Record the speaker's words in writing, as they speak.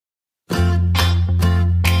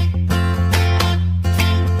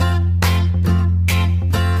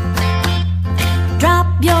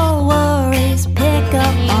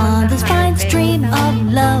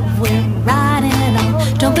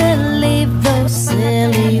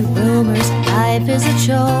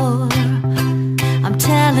future. I'm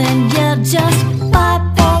telling you, just 5,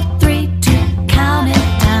 4, 3, 2, count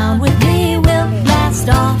it down with me. We'll blast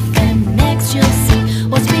off, and next you'll see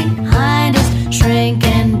what's behind us shrink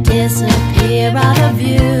and disappear out of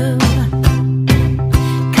view.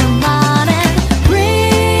 Come on and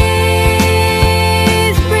breathe,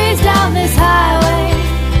 breeze down this highway.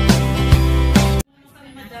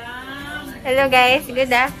 Hello guys,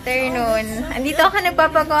 good afternoon. Andito ako,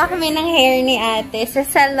 nagpapagawa kami ng hair ni ate sa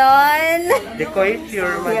salon. The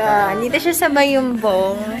coiffure, madam. Yeah, dito siya sa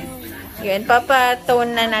Bayumbong. Yun,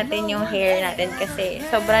 papatone na natin yung hair natin kasi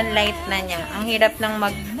sobrang light na niya. Ang hirap nang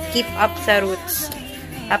mag-keep up sa roots.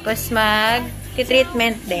 Tapos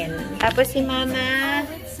mag-treatment din. Tapos si mama,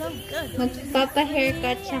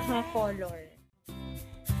 magpapa-haircut tsaka color.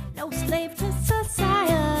 No slave to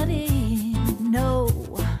society, no.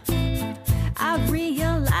 I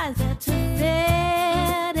realize that to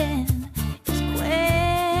fit in is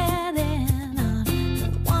quitting on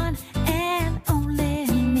the one and only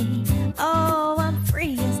me. Oh, I'm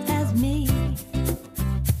freest as me.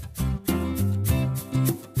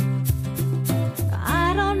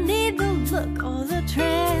 I don't need the look or the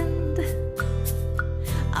trend.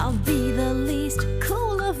 I'll be the least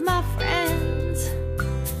cool of my friends.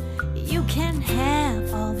 You can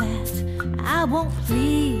have all that. I won't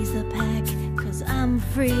please the pack, 'cause I'm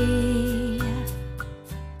free.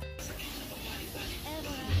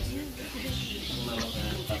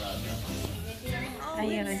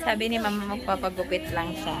 Ayun, sabi ni mama magpapagupit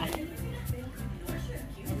lang siya.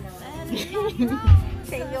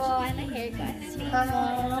 Kayo, anong haircut?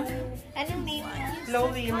 Anong name?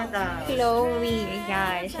 Chloe, madam. Chloe.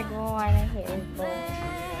 Guys, siya gumawa ng hair ko.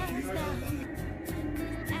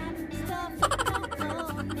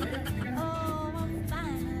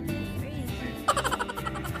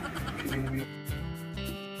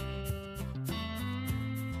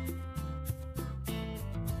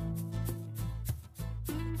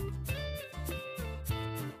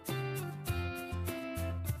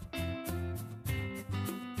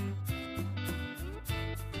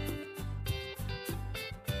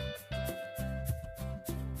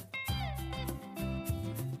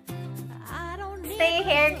 Stay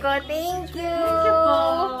hair ko. Thank you.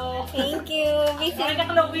 Thank you.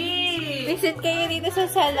 Visit kayo dito sa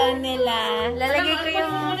salon nila. Lalagay ko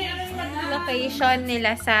yung location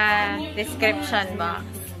nila sa description box.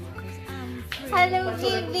 Hello,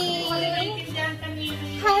 baby.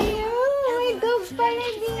 Hello. May dog pala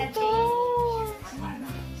dito.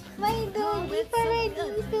 May doggy pala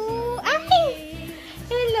dito. Ay!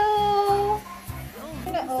 Hello.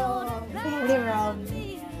 Hello. Hello, Rob.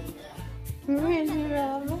 Really,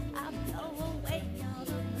 Rob?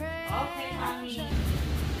 Okay, mami.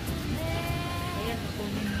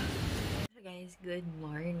 So guys, good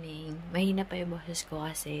morning. Mahina pa yung boses ko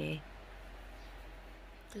kasi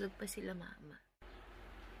tulog pa sila mama.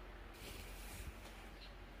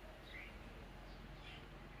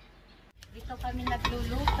 Dito kami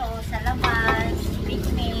nagluluto sa labas,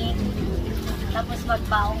 picnic. Tapos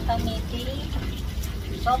magbaong kami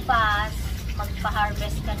sopas.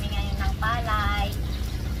 Magpa-harvest kami ngayon ng palay.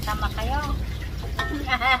 Tama kayo?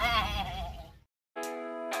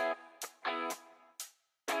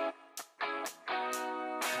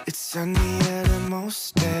 It's sunnier than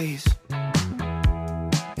most days.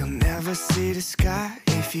 You'll never see the sky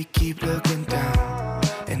if you keep looking down.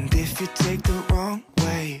 And if you take the wrong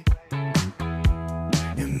way,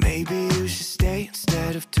 then maybe you should stay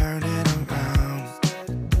instead of turning around.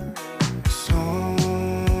 So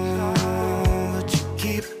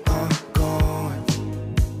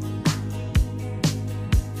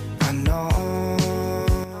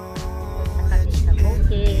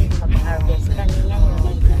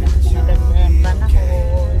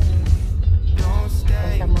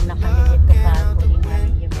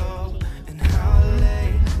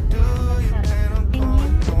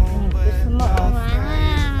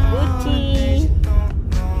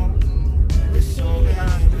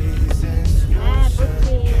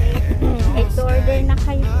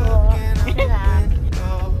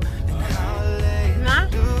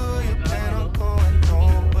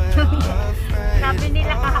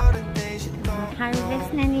harvest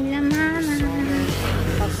na nila mama.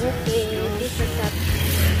 Pag-bukid dito sa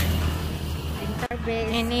harvest.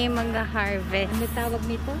 Ini mag-harvest. Ano tawag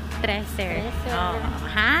nito? Treasure. Oh,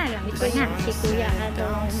 ha, alam ko na. Si Kuya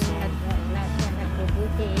Anong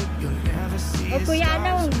nagbubukid. O Kuya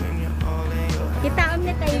Anong, kitaon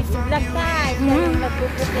na tayo vlog ka. Anong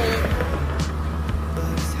nagbubukid.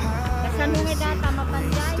 Kasano nga data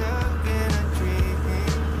mapanday?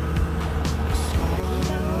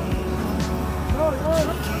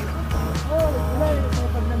 Oh,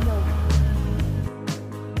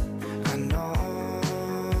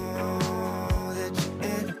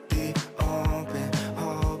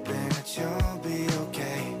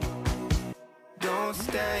 won't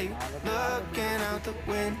stay. Looking out the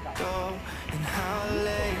window, and how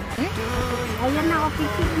late do you Ayan na,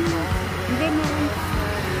 office mo. Hindi, meron pa.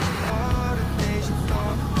 all the things you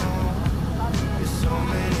don't know? There's so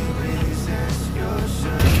many reasons you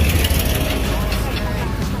should.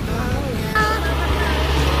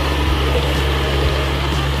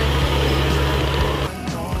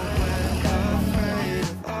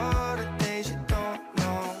 All the things you don't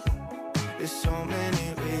know. There's so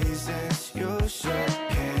many reasons you should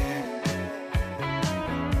care.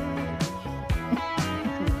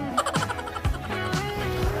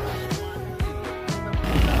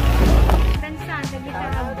 Tansan, lagi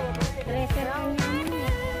ka. Dresser ang niya.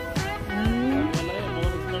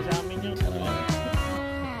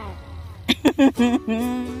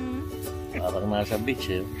 Parang nasa beach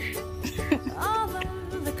eh. Over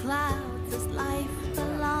the clouds as life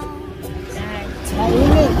belongs.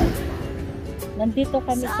 Mainit. Nandito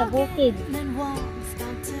kami sa bukid. And walks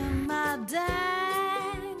down to my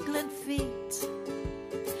dangling feet.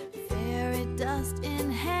 Fairy dust in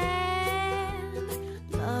hand,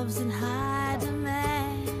 love's in high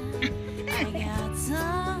demand. I got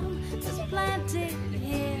some, there's plenty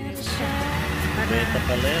here to share. Beta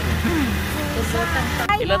pala yan.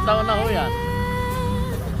 Ilan taon na ho yan?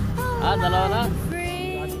 Ah, dalawa na?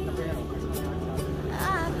 Free.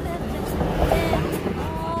 I've lived in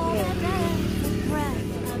all the breath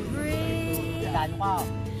I breathe.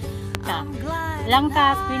 I'm glad Langka,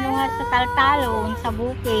 pinuha sa taltalon sa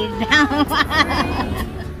bukid.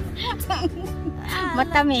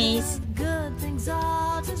 Matamis. good things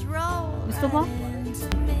all just roll Gusto mo? right into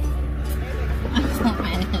me.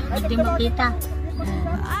 Hindi mo kita.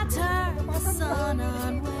 I turn the sun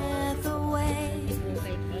on with a wave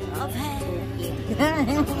of hand.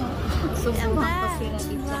 Subuhan ko sila Imagine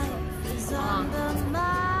dito. life is under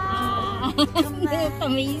my command.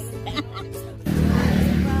 Tamis.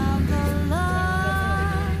 Around the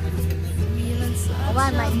love, feeling such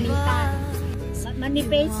Awan, a mainitan. buzz.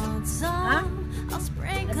 Manipis. Want some? Ha? I'll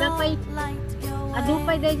sprinkle Adapay. light your way.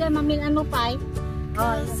 Adupay day dyan, mamin ano pa eh.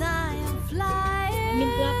 Oh, 'Cause I am flying, mamin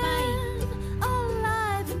plapay.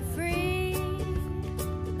 alive and free.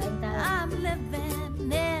 I'm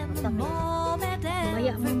living in the moment,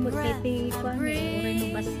 Maya mo every breath magtiti I ko. Uri mo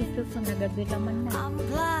breathe. basito sa nagabi naman na. I'm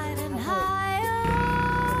gliding higher